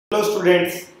Hello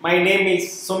students, my name is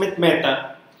Sumit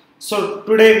Mehta. So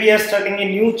today we are starting a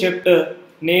new chapter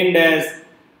named as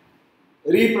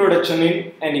Reproduction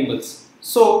in Animals.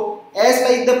 So as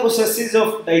like the processes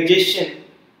of digestion,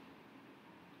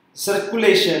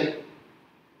 circulation,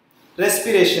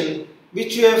 respiration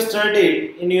which you have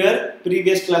studied in your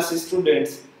previous classes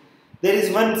students, there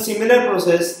is one similar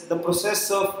process, the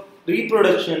process of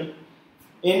reproduction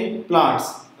in plants.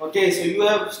 Okay, so you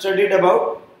have studied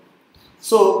about.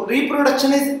 So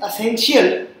reproduction is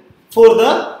essential for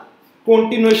the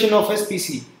continuation of a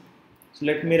species. So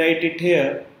let me write it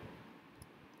here.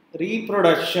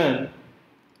 Reproduction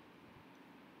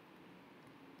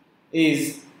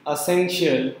is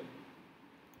essential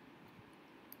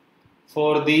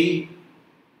for the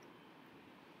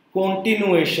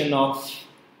continuation of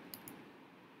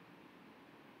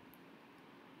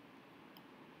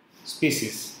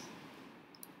species.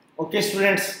 Okay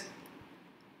students.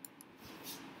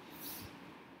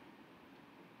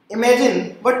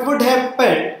 Imagine what would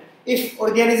happen if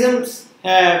organisms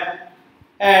had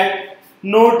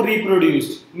not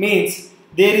reproduced. Means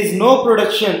there is no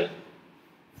production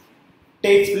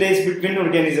takes place between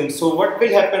organisms. So what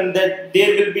will happen that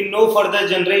there will be no further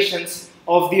generations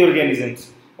of the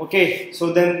organisms. Okay,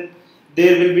 so then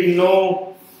there will be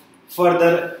no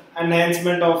further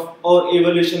enhancement of or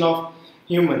evolution of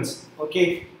humans.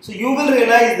 Okay, so you will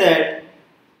realize that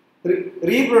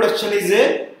reproduction is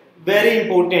a very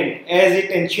important as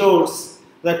it ensures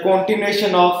the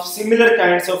continuation of similar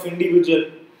kinds of individual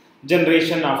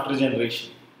generation after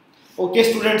generation.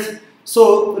 Okay students,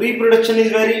 so reproduction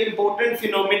is very important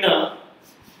phenomena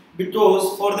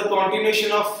because for the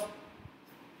continuation of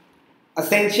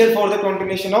essential for the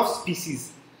continuation of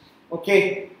species.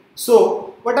 Okay,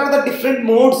 so what are the different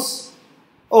modes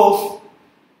of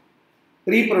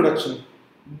reproduction?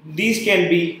 These can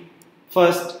be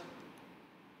first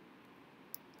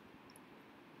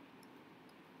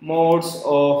modes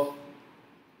of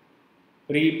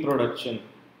reproduction.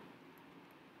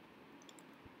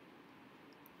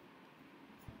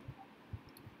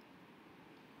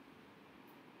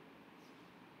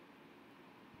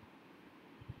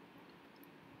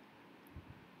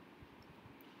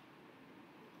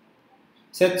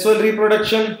 Sexual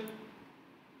reproduction,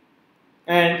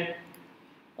 and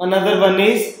another one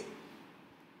is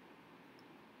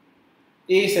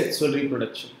asexual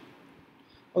reproduction.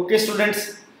 Okay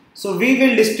students, so we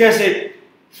will discuss it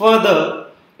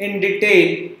further in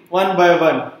detail one by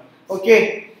one.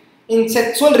 Okay, in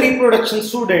sexual reproduction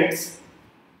students,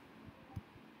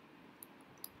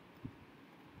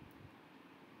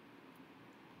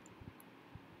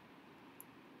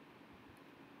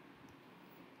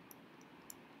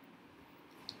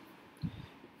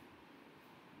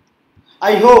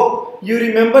 I hope you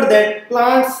remember that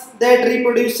plants that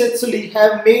reproduce sexually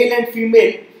have male and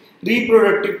female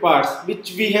reproductive parts,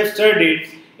 which we have studied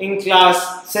in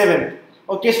class 7.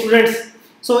 Okay students,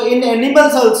 so in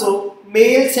animals also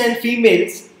males and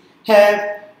females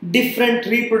have different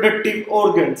reproductive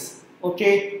organs.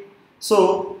 Okay,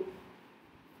 so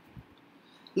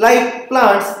like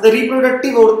plants, the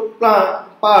reproductive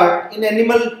part in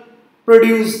animal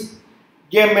produce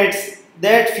gametes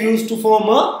that fuse to form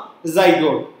a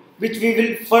zygote, which we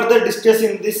will further discuss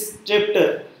in this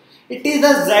chapter. It is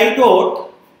a zygote.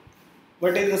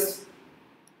 What is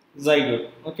a zygote?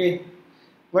 Okay,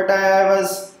 what I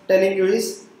was telling you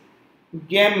is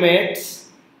gametes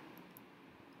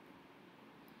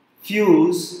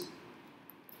fuse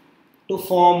to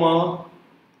form a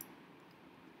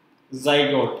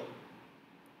zygote.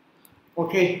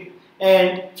 Okay,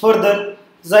 and further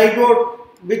zygote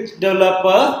which develop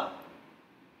a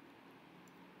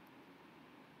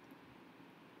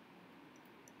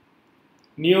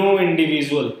new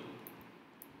individual.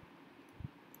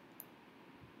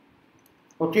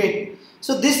 Okay,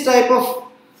 so this type of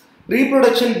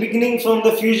reproduction beginning from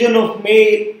the fusion of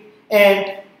male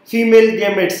and female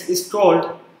gametes is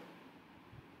called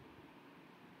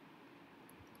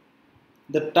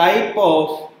the type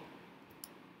of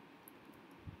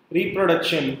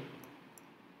reproduction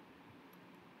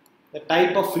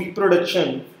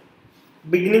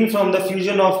beginning from the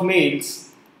fusion of males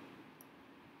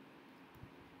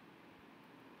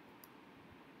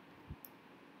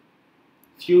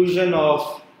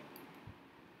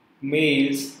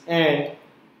and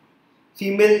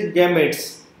female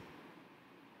gametes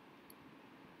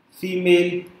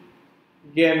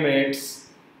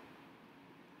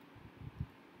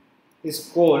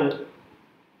is called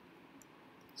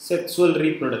sexual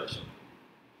reproduction.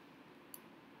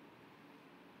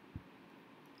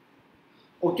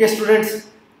 Okay students,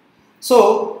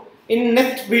 so In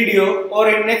next video or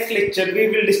in next lecture, we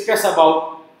will discuss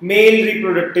about male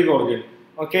reproductive organ,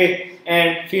 okay,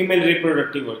 and female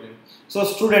reproductive organ. So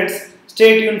students,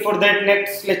 stay tuned for that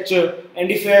next lecture.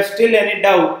 And if you have still any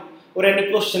doubt or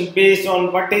any question based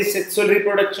on what is sexual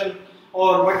reproduction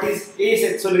or what is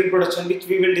asexual reproduction, which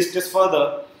we will discuss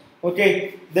further,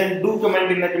 okay, then do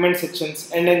comment in the comment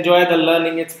sections and enjoy the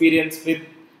learning experience with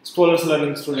Scholars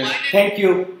Learning students. Thank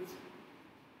you.